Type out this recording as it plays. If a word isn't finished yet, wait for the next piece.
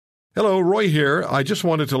Hello, Roy here. I just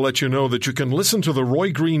wanted to let you know that you can listen to The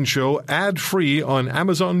Roy Green Show ad-free on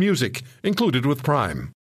Amazon Music, included with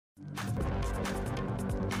Prime.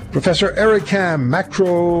 Professor Eric Kam,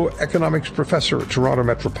 macroeconomics professor at Toronto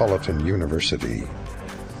Metropolitan University.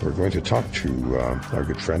 We're going to talk to our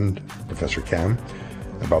good friend, Professor Kam,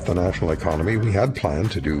 about the national economy. We had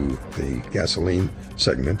planned to do the gasoline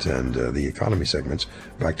segment and the economy segments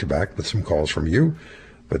back-to-back with some calls from you,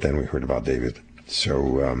 but then we heard about David.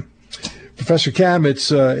 So, Professor Kam, it's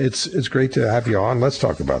great to have you on. Let's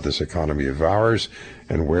talk about this economy of ours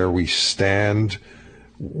and where we stand.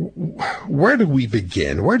 Where do we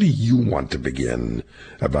begin? Where do you want to begin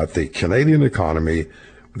about the Canadian economy,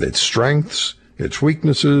 its strengths, its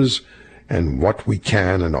weaknesses, and what we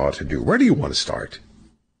can and ought to do? Where do you want to start?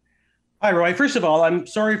 Hi, Roy. First of all, I'm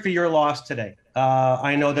sorry for your loss today.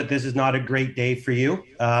 I know that this is not a great day for you.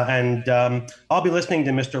 And I'll be listening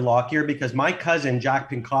to Mr. Lockyer because my cousin,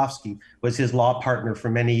 Jack Pinkowski, was his law partner for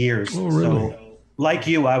many years. Oh, really? So, like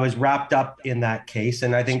you, I was wrapped up in that case.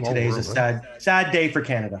 And I think today's a sad day for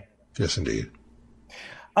Canada. Yes, indeed.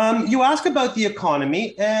 You ask about the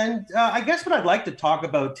economy. And I guess what I'd like to talk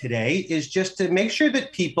about today is just to make sure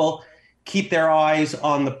that people keep their eyes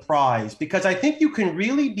on the prize, because I think you can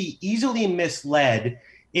really be easily misled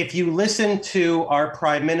if you listen to our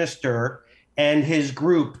Prime Minister and his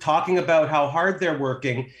group talking about how hard they're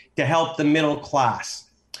working to help the middle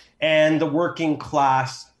class and the working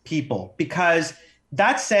class people, because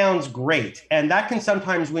that sounds great and that can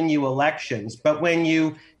sometimes win you elections. But when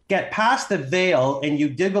you get past the veil and you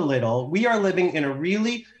dig a little, we are living in a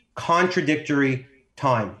really contradictory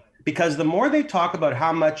time. Because the more they talk about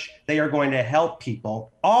how much they are going to help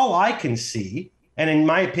people, all I can see, and in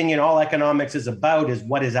my opinion, all economics is about is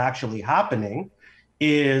what is actually happening,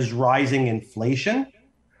 is rising inflation,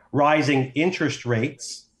 rising interest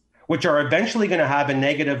rates, which are eventually going to have a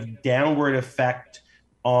negative downward effect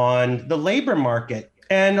on the labor market.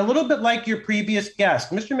 And a little bit like your previous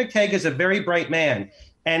guest, Mr. McTague is a very bright man.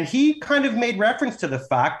 And he kind of made reference to the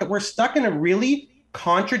fact that we're stuck in a really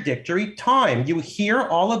contradictory time. You hear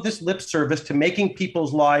all of this lip service to making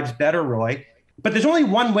people's lives better, Roy, but there's only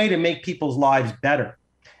one way to make people's lives better,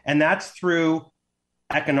 and that's through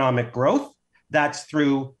economic growth. That's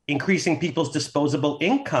through increasing people's disposable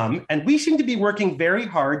income, and we seem to be working very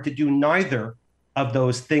hard to do neither of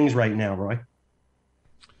those things right now, Roy.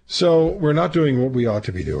 So we're not doing what we ought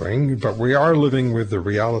to be doing, but we are living with the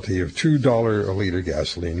reality of $2 a litre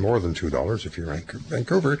gasoline, more than $2 if you're in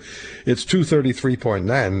Vancouver. It's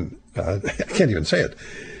 $2.33.9. I can't even say it.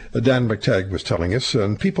 Dan McTague was telling us,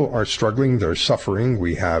 and people are struggling. They're suffering.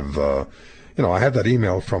 We have, I had that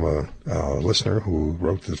email from a listener who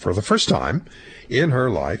wrote that for the first time in her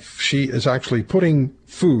life, she is actually putting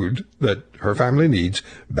food that her family needs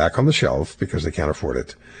back on the shelf because they can't afford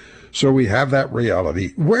it. So we have that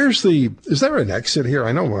reality. Is there an exit here?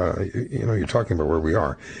 I know, you're talking about where we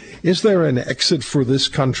are. Is there an exit for this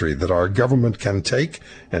country that our government can take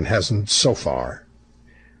and hasn't so far?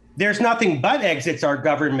 There's nothing but exits our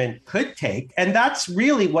government could take. And that's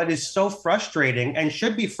really what is so frustrating and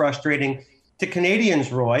should be frustrating to Canadians,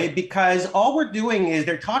 Roy, because all we're doing is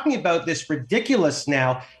they're talking about this ridiculous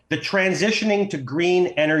now, the transitioning to green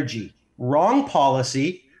energy. Wrong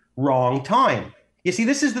policy, wrong time. You see,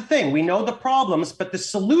 this is the thing. We know the problems, but the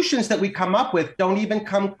solutions that we come up with don't even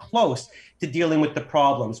come close to dealing with the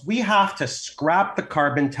problems. We have to scrap the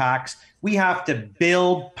carbon tax. We have to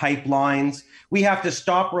build pipelines. We have to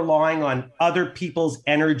stop relying on other people's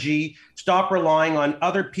energy, stop relying on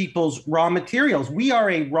other people's raw materials. We are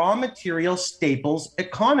a raw material staples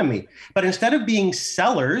economy. But instead of being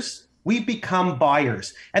sellers, we've become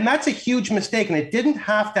buyers. And that's a huge mistake. And it didn't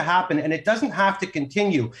have to happen and it doesn't have to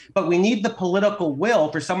continue. But we need the political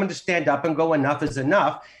will for someone to stand up and go, enough is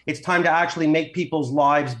enough. It's time to actually make people's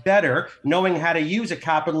lives better, knowing how to use a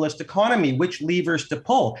capitalist economy, which levers to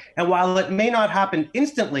pull. And while it may not happen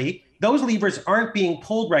instantly, those levers aren't being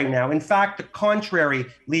pulled right now. In fact, the contrary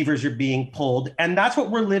levers are being pulled. And that's what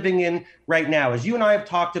we're living in right now. As you and I have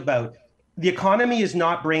talked about, the economy is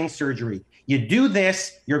not brain surgery. You do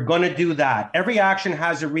this, you're going to do that. Every action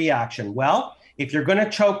has a reaction. Well, if you're going to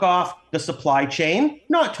choke off the supply chain,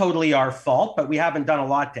 not totally our fault, but we haven't done a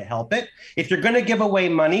lot to help it. If you're going to give away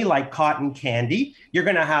money like cotton candy, you're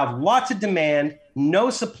going to have lots of demand, no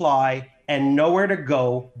supply, and nowhere to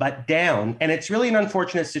go but down. And it's really an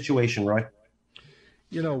unfortunate situation, Roy.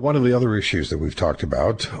 You know, one of the other issues that we've talked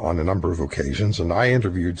about on a number of occasions, and I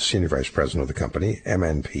interviewed Senior Vice President of the company,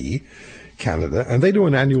 MNP Canada, and they do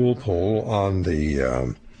an annual poll on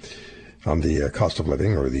the cost of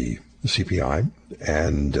living, or the CPI,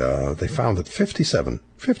 and they found that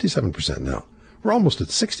 57% now We're almost at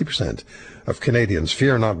 60% of Canadians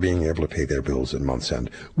fear not being able to pay their bills at month's end.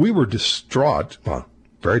 We were distraught, well,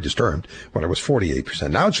 very disturbed when it was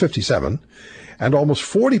 48%. Now it's 57%. And almost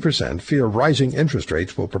 40% fear rising interest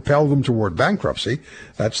rates will propel them toward bankruptcy.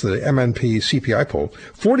 That's the MNP CPI poll.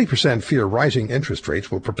 40% fear rising interest rates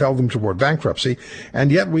will propel them toward bankruptcy.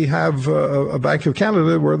 And yet we have a Bank of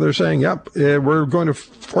Canada where they're saying, yep, we're going to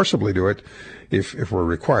forcibly do it if we're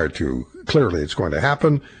required to. Clearly, it's going to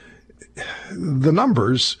happen. The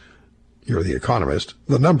numbers, you're the economist,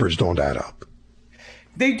 the numbers don't add up.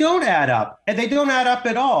 They don't add up, and they don't add up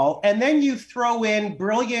at all. And then you throw in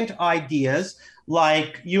brilliant ideas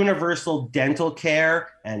like universal dental care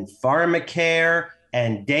and pharmacare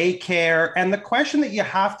and daycare. And the question that you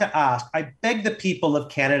have to ask, I beg the people of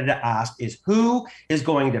Canada to ask, is who is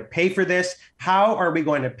going to pay for this? How are we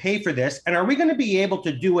going to pay for this? And are we going to be able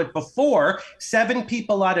to do it before 7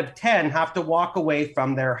 people out of 10 have to walk away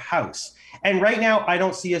from their house? And right now, I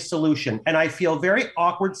don't see a solution. And I feel very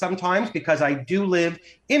awkward sometimes because I do live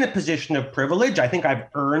in a position of privilege. I think I've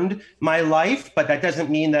earned my life, but that doesn't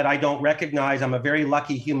mean that I don't recognize I'm a very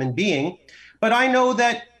lucky human being. But I know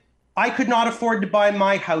that I could not afford to buy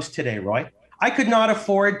my house today, Roy. I could not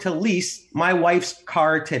afford to lease my wife's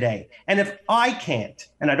car today. And if I can't,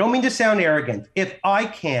 and I don't mean to sound arrogant, if I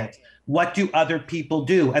can't, what do other people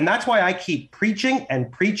do? And that's why I keep preaching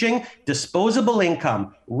and preaching. Disposable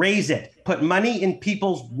income, raise it, put money in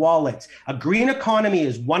people's wallets. A green economy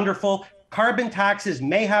is wonderful. Carbon taxes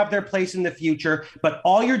may have their place in the future, but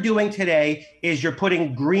all you're doing today is you're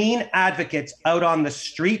putting green advocates out on the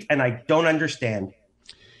street, and I don't understand.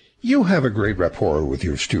 You have a great rapport with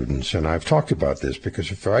your students, and I've talked about this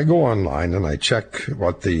because if I go online and I check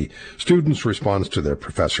what the students' response to their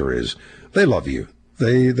professor is, they love you.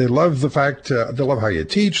 They love the fact, they love how you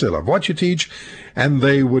teach, they love what you teach, and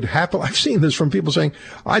they would happily, I've seen this from people saying,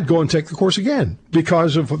 I'd go and take the course again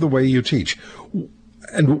because of the way you teach.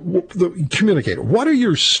 And communicate. What do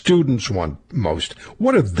your students want most?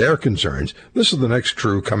 What are their concerns? This is the next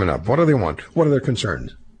crew coming up. What do they want? What are their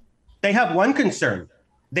concerns? They have one concern.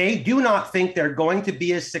 They do not think they're going to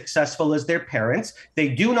be as successful as their parents. They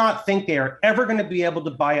do not think they are ever going to be able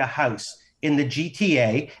to buy a house in the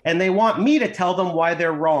GTA, and they want me to tell them why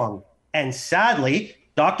they're wrong. And sadly,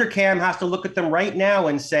 Dr. Cam has to look at them right now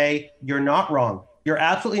and say, you're not wrong. You're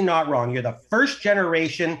absolutely not wrong. You're the first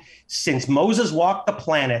generation since Moses walked the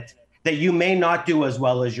planet that you may not do as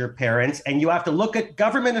well as your parents. And you have to look at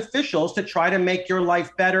government officials to try to make your life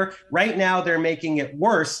better. Right now, they're making it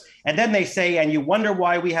worse. And then they say, and you wonder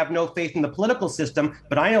why we have no faith in the political system.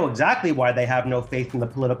 But I know exactly why they have no faith in the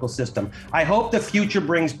political system. I hope the future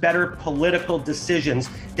brings better political decisions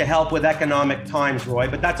to help with economic times, Roy.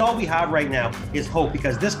 But that's all we have right now is hope,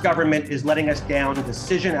 because this government is letting us down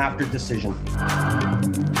decision after decision.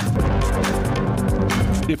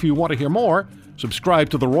 If you want to hear more, subscribe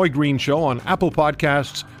to The Roy Green Show on Apple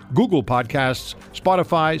Podcasts, Google Podcasts,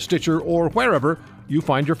 Spotify, Stitcher, or wherever you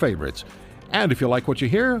find your favorites. And if you like what you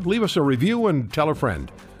hear, leave us a review and tell a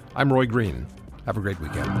friend. I'm Roy Green. Have a great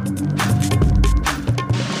weekend.